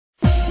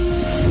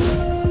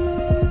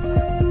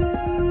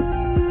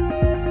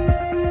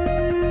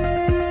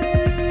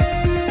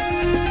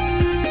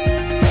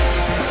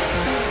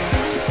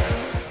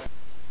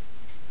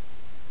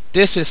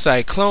This is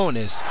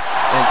Cyclonus,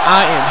 and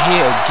I am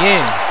here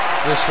again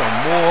with some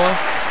more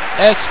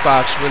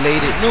Xbox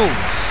related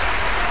news.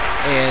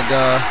 And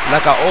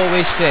like I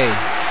always say,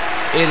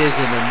 it is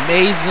an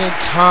amazing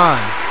time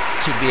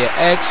to be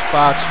an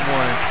Xbox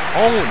One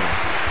owner.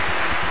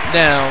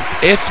 Now,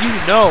 if you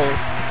know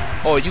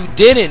or you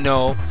didn't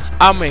know,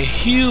 I'm a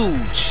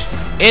huge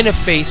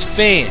interface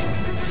fan,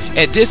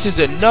 and this is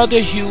another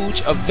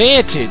huge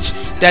advantage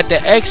that the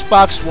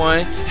Xbox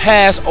One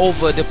has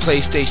over the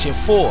PlayStation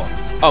 4,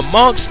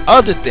 amongst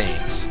other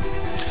things.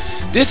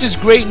 This is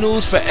great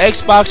news for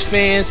Xbox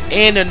fans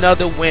and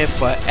another win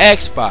for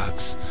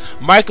Xbox.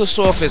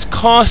 Microsoft is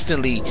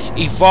constantly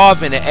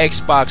evolving the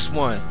Xbox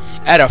One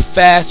at a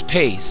fast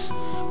pace,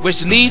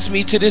 which leads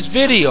me to this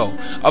video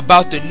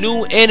about the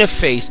new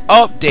interface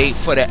update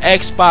for the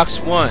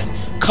Xbox One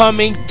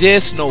coming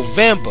this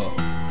November.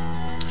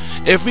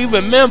 If we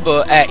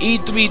remember, at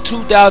E3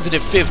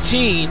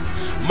 2015,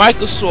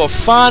 Microsoft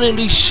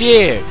finally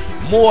shared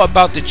more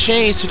about the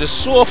change to the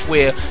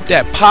software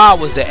that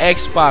powers the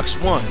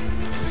Xbox One,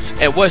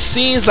 and what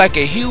seems like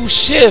a huge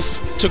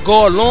shift to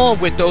go along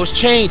with those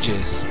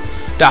changes.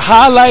 The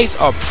highlights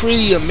are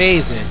pretty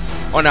amazing.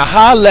 On a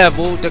high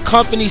level, the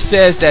company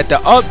says that the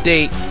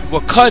update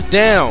will cut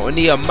down on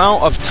the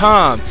amount of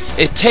time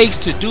it takes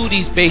to do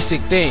these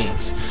basic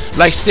things,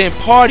 like send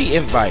party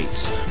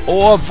invites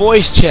or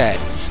voice chat.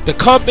 The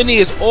company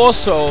is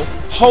also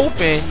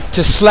hoping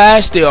to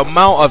slash the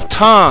amount of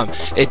time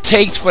it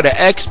takes for the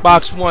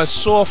Xbox One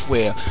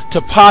software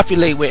to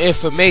populate with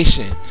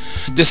information.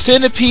 The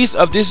centerpiece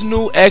of this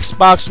new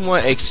Xbox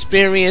One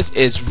experience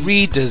is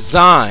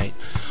redesigned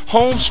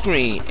home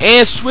screen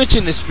and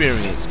switching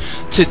experience.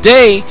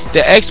 Today, the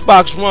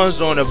Xbox runs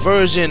on a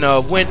version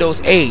of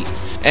Windows 8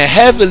 and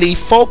heavily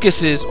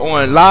focuses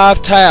on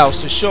live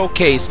tiles to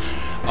showcase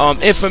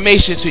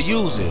information to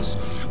users.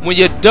 When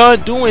you're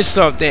done doing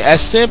something as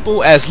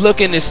simple as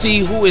looking to see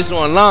who is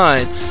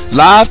online,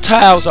 live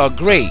tiles are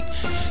great.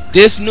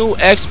 This new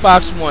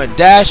Xbox One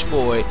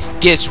dashboard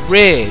gets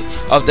rid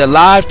of the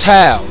live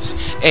tiles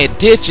and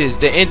ditches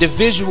the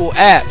individual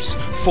apps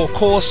for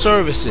core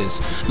services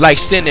like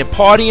sending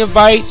party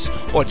invites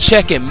or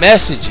checking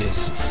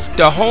messages.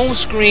 The home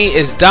screen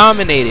is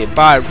dominated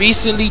by a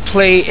recently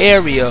played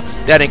area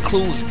that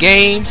includes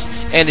games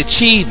and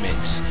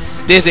achievements.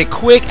 There's a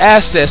quick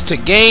access to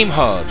game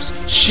hubs,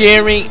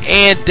 sharing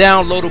and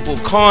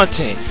downloadable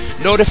content.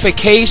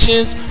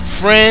 Notifications,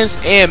 friends,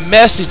 and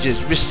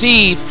messages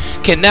received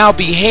can now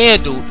be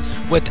handled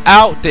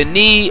without the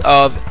need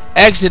of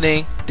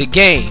exiting the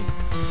game.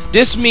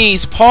 This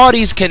means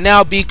parties can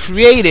now be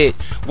created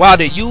while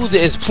the user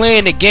is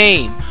playing the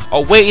game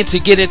or waiting to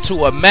get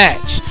into a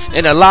match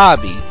in a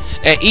lobby.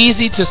 An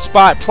easy to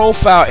spot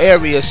profile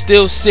area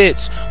still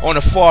sits on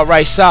the far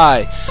right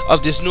side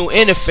of this new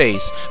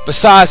interface.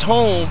 Besides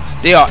home,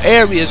 there are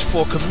areas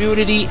for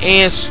community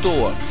and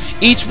store,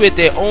 each with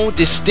their own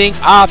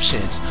distinct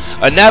options.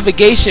 A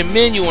navigation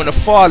menu on the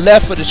far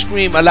left of the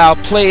screen allows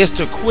players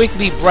to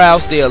quickly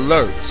browse their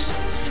alerts,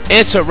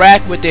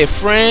 interact with their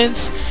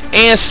friends,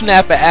 and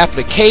snap an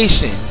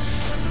application.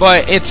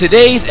 But in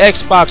today's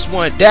Xbox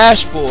One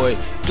dashboard,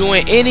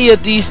 doing any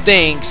of these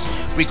things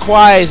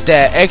requires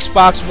that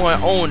Xbox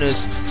One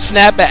owners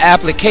snap an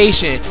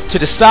application to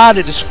the side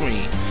of the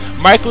screen.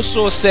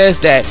 Microsoft says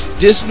that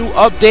this new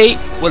update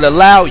will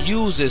allow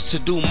users to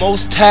do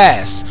most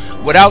tasks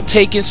without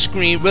taking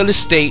screen real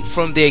estate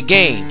from their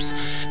games.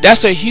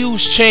 That's a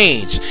huge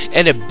change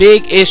and a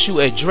big issue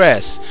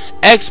addressed.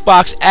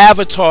 Xbox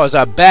avatars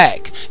are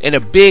back in a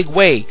big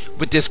way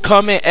with this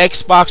coming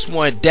Xbox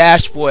One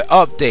dashboard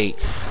update.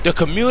 The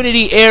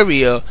community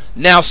area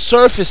now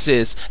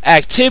surfaces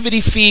activity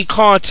feed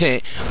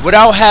content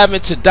without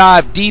having to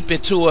dive deep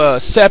into a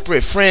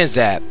separate Friends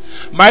app.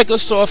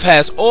 Microsoft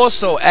has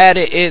also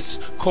added its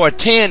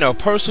Cortana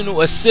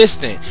personal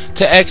assistant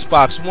to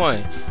Xbox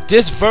One.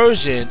 This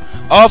version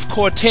of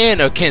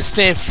Cortana can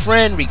send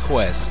friend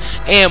requests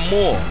and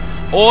more,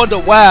 all the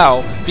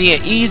while being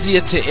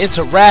easier to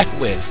interact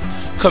with.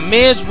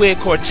 Commands with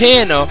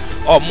Cortana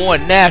are more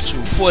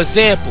natural. For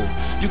example,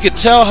 you can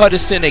tell her to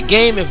send a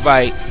game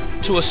invite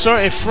to a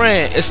certain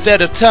friend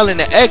instead of telling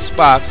the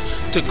Xbox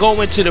to go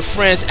into the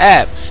Friends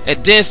app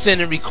and then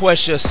send a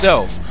request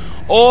yourself.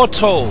 All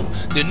told,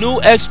 the new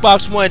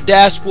Xbox One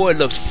dashboard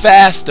looks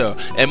faster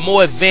and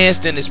more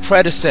advanced than its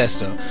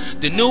predecessor.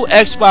 The new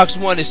Xbox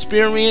One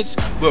experience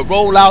will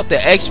roll out to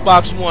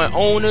Xbox One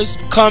owners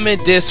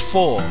coming this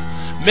fall.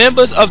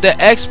 Members of the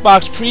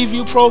Xbox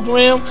preview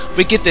program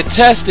will get to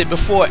test it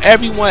before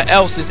everyone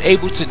else is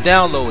able to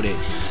download it.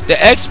 The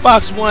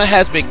Xbox One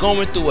has been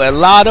going through a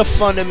lot of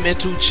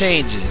fundamental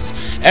changes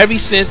ever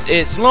since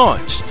its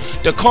launch.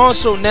 The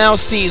console now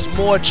seems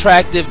more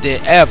attractive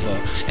than ever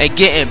and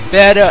getting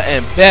better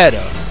and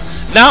better.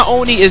 Not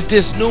only is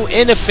this new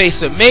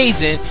interface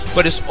amazing,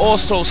 but it's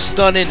also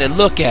stunning to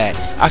look at.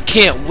 I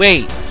can't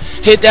wait.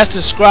 Hit that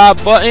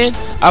subscribe button.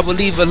 I will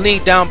leave a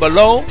link down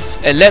below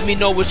and let me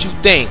know what you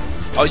think.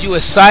 Are you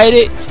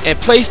excited? And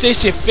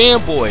PlayStation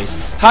fanboys,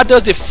 how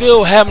does it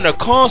feel having a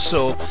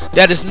console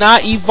that is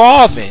not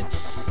evolving?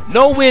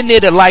 Nowhere near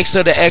the likes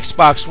of the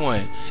Xbox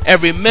One.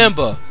 And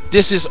remember,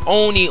 this is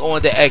only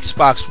on the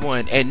Xbox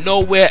One and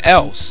nowhere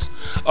else.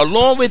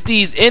 Along with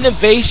these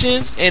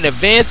innovations and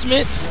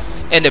advancements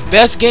and the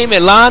best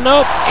gaming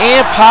lineup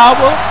and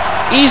power,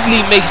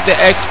 easily makes the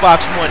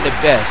Xbox One the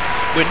best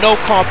with no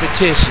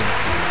competition.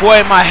 Boy,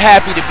 am I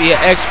happy to be an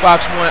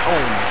Xbox One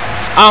owner.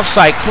 I'm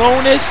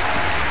Cyclonus,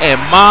 and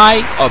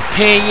my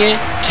opinion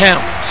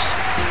counts.